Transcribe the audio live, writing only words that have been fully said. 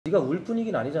네가 울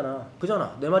분위기는 아니잖아.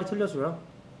 그잖아. 내 말이 틀려주나?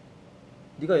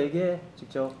 네가 얘기해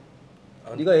직접.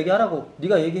 네가 얘기하라고.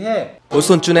 네가 얘기해.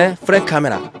 보스턴쭌의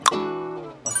프랭카메라.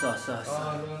 왔어.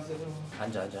 안녕하세요.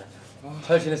 앉아.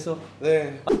 잘 지냈어?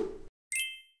 네.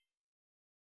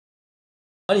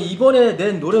 아니 이번에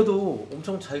낸 노래도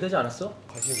엄청 잘 되지 않았어?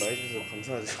 관심 많이 주셔서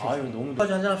감사하죠. 아유 너무 좋아.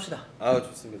 한잔 합시다. 아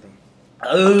좋습니다.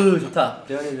 아유 좋다.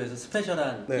 대현이를 위해서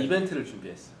스페셜한 네. 이벤트를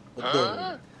준비했어.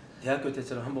 어떤? 대학교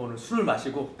때처럼 한번 오늘 술을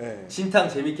마시고 네. 신탕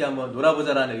재밌게 한번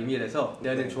놀아보자라는 의미에서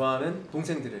대현이가 좋아하는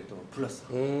동생들을 또 불렀어.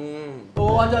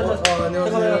 앉아.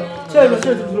 안녕하세요. 치아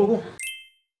좀 들어오고.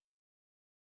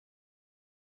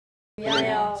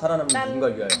 위하여. 살아남는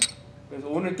누군가를 위하여. 그래서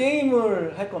오늘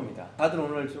게임을 할 겁니다. 다들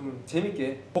오늘 좀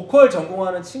재밌게 보컬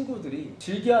전공하는 친구들이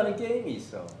즐겨하는 게임이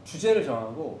있어. 주제를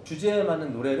정하고 주제에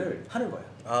맞는 노래를 하는 거야.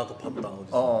 아 그거 봤다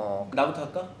어디서? 나부터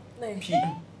할까? 네. 비.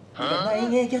 네가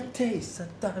나의 곁에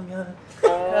있었다면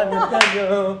라면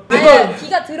아니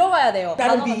비가 들어가야 돼요.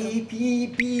 다른 비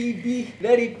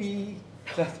let it be.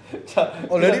 자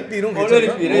let it be 이런 거 let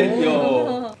it be.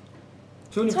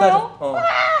 주은이 저요?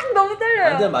 가자. 너무 떨려요.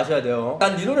 안 되면 마셔야 돼요.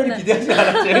 난 네 노래를 기대하지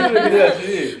않았지. 내 노래를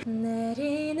기대하지.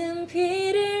 내리는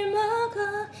비를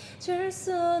막아줄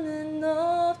수는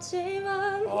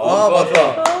없지만. 아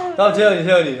맞다. 다음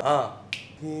재현이.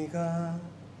 비가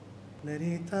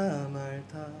내리다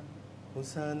말다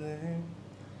우산을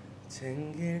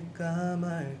챙길까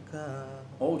말까.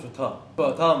 좋다.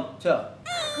 좋아 다음 자.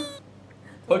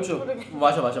 벌주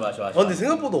마셔. 근데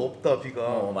생각보다 없다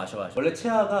비가. 마셔. 원래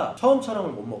채아가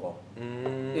처음처럼은 못 먹어.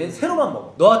 얘는 새로만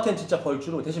먹어. 너한텐 진짜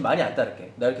벌주로 대신 많이 안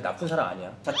따를게. 나 이렇게 나쁜 사람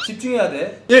아니야. 자 집중해야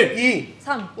돼. 1, 2,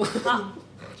 3.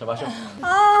 자 마셔.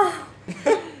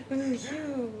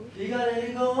 비가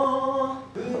내리고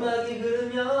음악이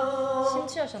흐르면.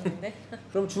 심취하셨는데?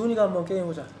 그럼 주은이가 한번 게임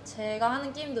해보자. 제가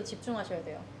하는 게임도 집중하셔야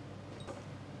돼요.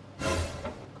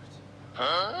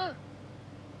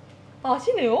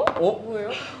 아시네요? 뭐예요?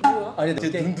 뭐야? 아니 이제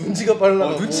게임. 눈치가 빨라.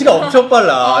 눈치가 엄청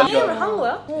빨라. 게임을 한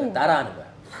거야? 따라하는 거야.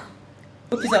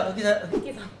 흑기사.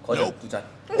 거절 2잔.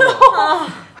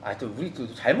 또 우리 또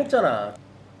잘 먹잖아.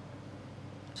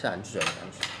 안 주죠.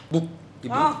 묵.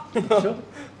 싫어?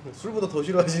 술보다 더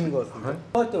싫어하시는 것 같은데.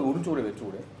 할 때 오른쪽으로 해,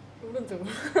 왼쪽으로 해? 오른쪽으로.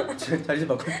 자리 좀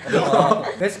바꿔.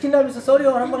 베스킨라빈스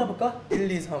써리형 한번 해볼까?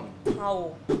 1, 2, 3. 4,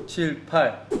 5. 7,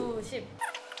 8. 9, 10.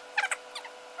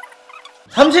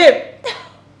 30!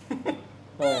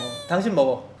 당신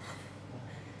먹어.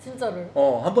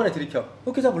 진짜로요? 한 번에 들이켜.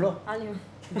 흑기사 불러. 아니요.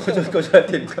 거절 할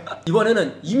테니까.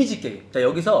 이번에는 이미지 게임. 자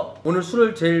여기서 오늘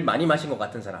술을 제일 많이 마신 것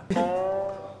같은 사람.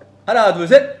 하나 둘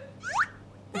셋.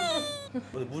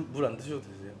 물 안 드셔도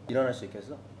되세요? 일어날 수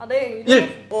있겠어? 네.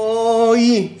 1!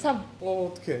 2! 3.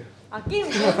 어떡해. 게임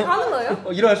계속 하는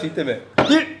거예요? 일어날 수 있다며.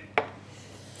 1!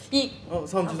 2.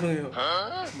 3 죄송해요.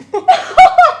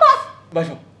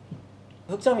 마셔.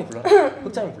 흑장미 불러.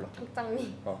 국장님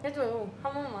해줘요.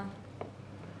 한 번만.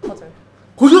 거절.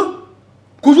 고술?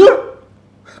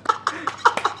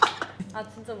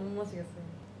 진짜 못 마시겠어요.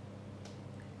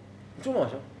 좀만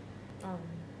마셔.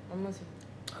 안 마시고.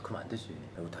 그럼 안 되지.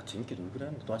 여기 다 재밌게 놀기로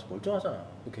했는데 너 아직 멀쩡하잖아.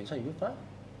 너 괜찮아? 이거 봐?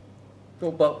 또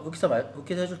오빠 흑기사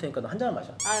해줄 테니까 너 한 잔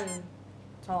마셔.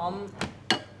 저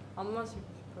안 마시고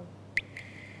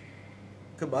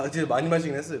싶어요. 이제 많이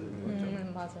마시긴 했어요.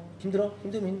 맞아요. 힘들어?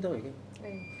 힘들면 힘들다고 얘기해.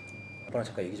 네. 아빠랑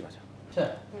잠깐 얘기 좀 하자.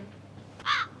 자.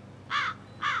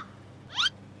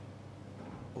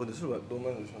 근데 술 너무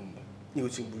많이 드셨는데? 이거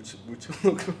지금 물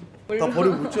채워놓고 다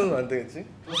버리고 물 채워놓으면 안 되겠지?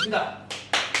 좋습니다.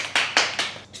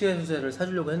 취해수제를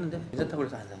사주려고 했는데 괜찮다고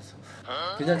해서 안 샀어.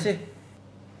 괜찮지?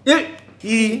 1!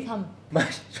 2! 3.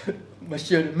 마셔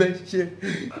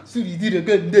술이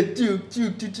들어간다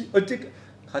쭉쭉쭉쭉 어째까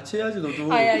같이 해야지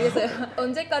너도. 알겠어요.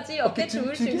 언제까지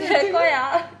어깨춤을 추게 할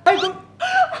거야? 아이고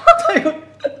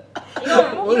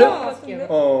이거 마실게요.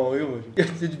 이거 뭐지? 야,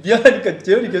 미안하니까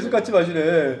재현이 계속 같이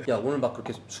마시네. 야 오늘 막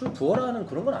그렇게 술 부어라 하는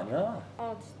그런 건 아니야.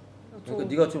 그러니까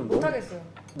네가 좀 못하겠어요.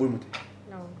 뭘 못해?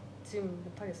 그냥 지금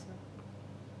못하겠어요.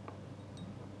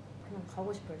 그냥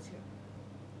가고 싶어요 지금.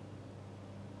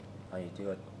 아니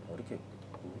네가 이렇게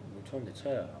못 쳤는데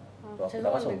차야. 너 아까 죄송한데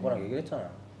나가서 오빠랑 얘기를 했잖아.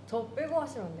 저 빼고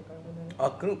하시면 안 될까요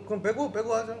오늘? 그럼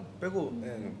빼고 하죠. 빼고.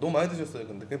 네, 너무 많이 드셨어요.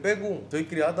 근데 그냥 빼고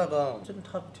저희끼리 하다가 어쨌든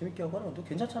다 재밌게 하고 하는 거 너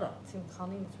괜찮잖아. 지금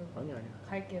가는 게 좋을 것 같아요. 아니야.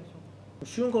 갈게요 저.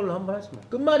 쉬운 걸로 한번 하지 마.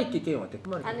 끝말잇기 게임 어때?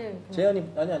 끝말잇기. 아니요.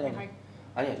 재현이 아니.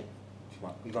 갈...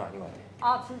 이건 아닌 것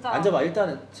같아. 진짜. 앉아봐.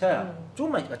 일단은 채야.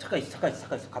 조금만 잠깐 있어.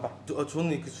 가봐.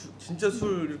 저는 진짜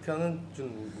술 이렇게 하는 줄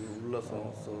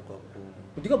몰라서 써갖고.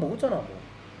 네가 먹었잖아. 뭐.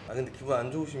 근데 기분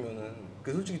안 좋으시면은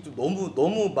솔직히 좀 너무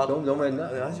했나?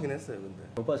 네, 하시긴 했어요. 근데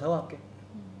오빠 사과할게.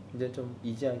 이제 좀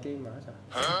이지한 게임만 하자.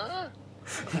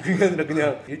 그게 아니라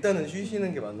그냥 일단은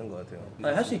쉬시는 게 맞는 것 같아요.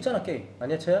 아니 할 수 있잖아 게임.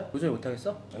 아니야 채야? 도저히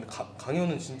못하겠어? 아니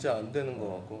강요는 진짜 안 되는 것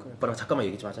같고. 그래. 오빠랑 잠깐만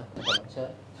얘기 좀 하자. 잠깐만 채야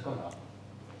잠깐만 나와.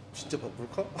 진짜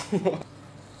바쁠까?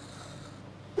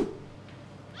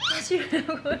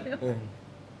 하시려고요? 응.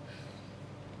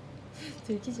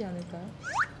 들키지 않을까요?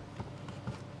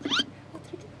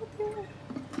 들킬 것 같아요.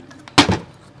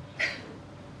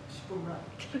 10분만.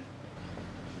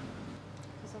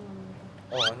 죄송합니다.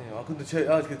 아니에요. 근데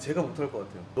제가 못할 것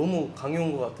같아요. 너무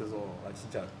강요한 것 같아서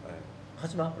진짜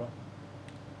하지 마 그럼.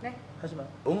 네? 하지 마.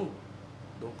 너무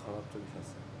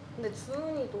강압적이셨어요. 근데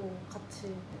주은이도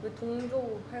같이 왜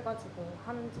동조 해가지고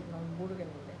하는지 난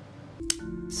모르겠는데.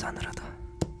 싸늘하다.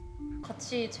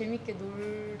 같이 재밌게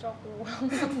놀자고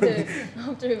하는데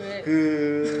갑자기 왜?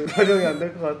 그 반영이 안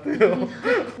될 것 같아요.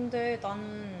 근데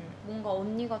나는 뭔가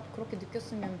언니가 그렇게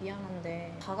느꼈으면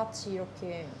미안한데 다 같이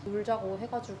이렇게 놀자고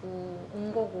해가지고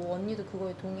온 거고 언니도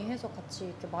그거에 동의해서 같이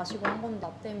이렇게 마시고 한 건데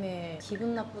나 때문에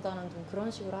기분 나쁘다는 좀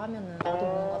그런 식으로 하면은 나도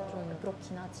뭔가 좀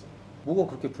그렇긴 하지. 뭐가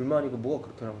그렇게 불만이고 뭐가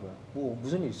그렇게 한 거야? 뭐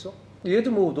무슨 일 있어?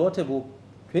 얘도 뭐 너한테 뭐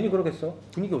괜히 그러겠어?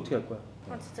 분위기 어떻게 할 거야?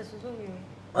 아 진짜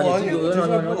죄송해요. 아니,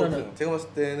 죄송할 필요가 없어요. 제가 봤을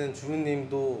때는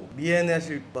주은님도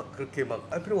미안해하실 막 그렇게 막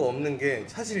할 필요가 없는 게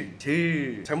사실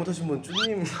제일 잘못하신 분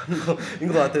쭈님인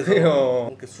것 같아서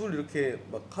이렇게 술 이렇게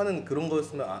막 하는 그런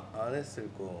거였으면 안 했을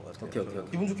것 같아요. 오케이.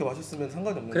 기분 좋게 마셨으면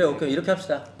상관이 없는데. 그래 오케이 이렇게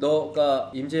합시다.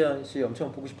 너가 임재현 씨 엄청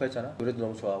보고 싶어 했잖아. 노래도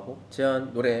너무 좋아하고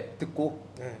재현 노래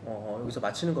듣고 네. 여기서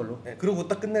마치는 걸로. 네, 그러고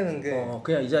딱 끝내는 게.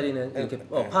 그냥 이 자리는 네, 이렇게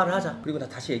네. 파를 하자. 그리고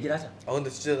다시 얘기를 하자. 근데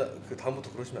진짜 그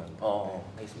다음부터 그러시면 안 돼요.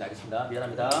 알겠습니다.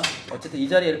 미안합니다. 어쨌든 이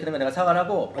자리에 이렇게 된 건 내가 사과를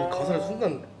하고. 아니, 가사를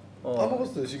순간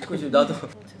까먹었어요 지금. 그치 나도.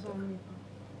 죄송합니다.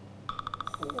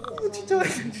 진짜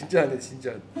안 해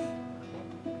진짜.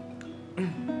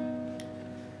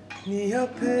 네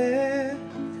앞에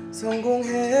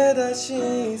성공해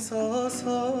다시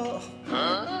서서.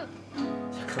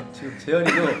 잠깐 지금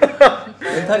재현이도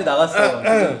멘탈이 나갔어.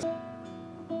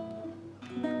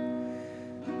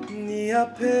 네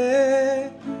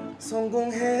앞에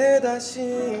성공해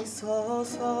다시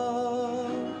서서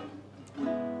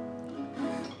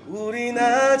우린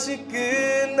아직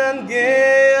끝난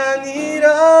게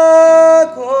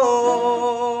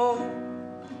아니라고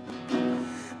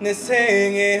내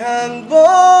생에 한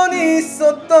번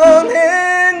있었던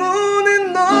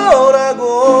행운은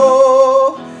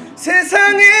너라고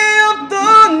세상에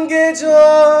없던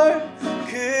계절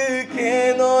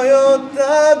그게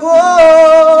너였다고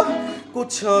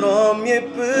꽃처럼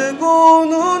예쁘고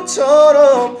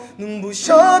눈처럼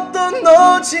눈부셨던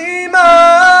너지만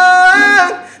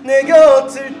내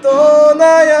곁을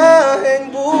떠나야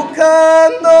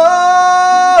행복한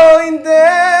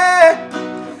너인데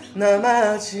나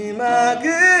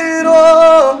마지막으로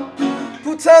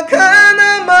부탁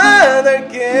하나만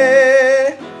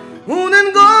할게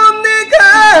우는 건 내가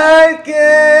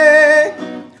할게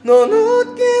넌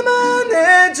웃기만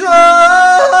해줘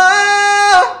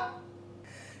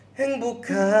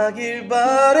행복하길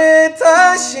바래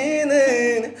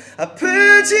다시는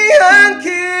아프지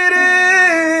않기를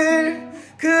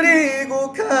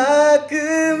그리고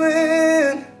가끔은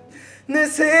내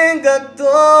생각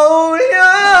떠올려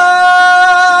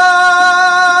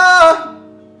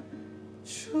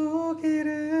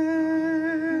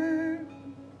주기를.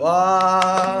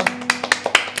 와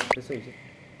됐어 이제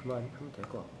그만하면 될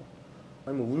것 같고.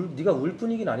 아니 뭐 네가 울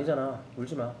분위기는 아니잖아.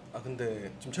 울지 마.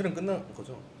 근데 지금 촬영 끝난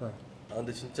거죠? 네.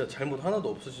 근데 진짜 잘못 하나도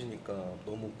없으시니까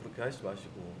너무 그렇게 하시지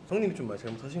마시고 성님이 좀 많이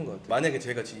잘못하신 것 같아요. 만약에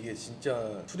제가 이게 진짜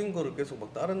술인 거를 계속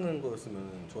막 따르는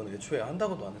거였으면 저는 애초에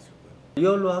한다고도 안 했을 거예요.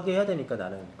 리얼로 하게 해야 되니까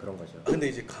나는 그런 거죠. 근데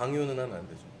이제 강요는 하면 안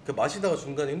되죠. 그 마시다가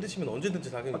중간에 힘드시면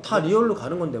언제든지 당연히 다 리얼로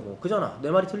가는 건데 뭐 그잖아.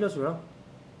 내 말이 틀렸으면.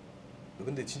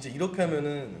 근데 진짜 이렇게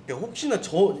하면은 혹시나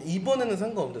이번에는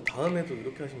상관없는데 다음에도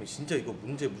이렇게 하시면 진짜 이거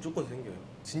문제 무조건 생겨요.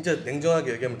 진짜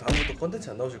냉정하게 얘기하면 다음부터 컨텐츠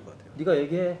안 나오실 것 같아요. 네가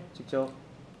얘기해 직접.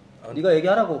 네가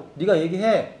얘기하라고. 네가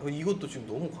얘기해. 이것도 지금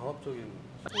너무 강압적인.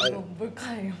 이거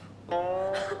몰카예요.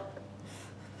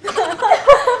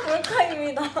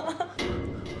 몰카입니다.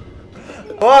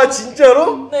 와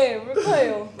진짜로? 네,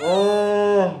 몰카예요.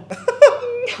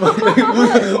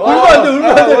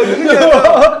 울면 안 돼.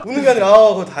 우는 게 아니라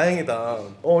그거 다행이다.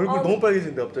 얼굴 너무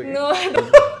빨개진데 갑자기.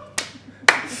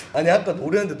 아니 아까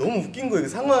노래하는데 너무 웃긴 거예요.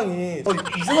 상황이 이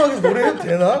상황에서 노래해도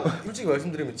되나? 솔직히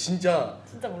말씀드리면 진짜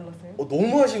몰랐어요?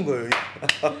 너무 하신 거예요.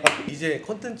 이제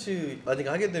컨텐츠 만약에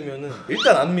하게 되면은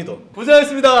일단 안 믿어.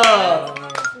 고생하셨습니다.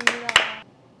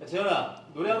 재현아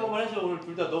노래 한 번만 해줘. 오늘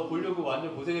둘 다 너 보려고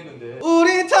완전 고생했는데.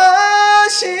 우리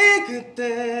다시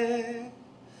그때로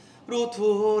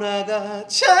돌아가자는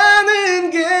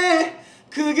게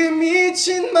그게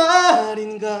미친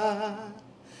말인가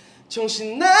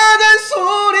정신 나간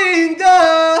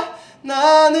소리인가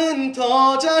나는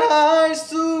더 잘할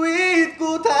수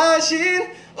있고 다신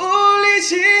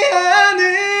울리지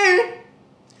않을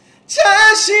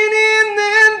자신이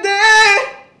있는데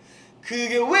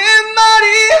그게 왜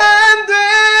말이 안 돼.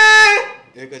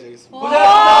 여기까지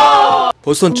하겠습니다.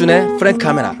 보스턴쭌의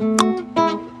프랭카메라.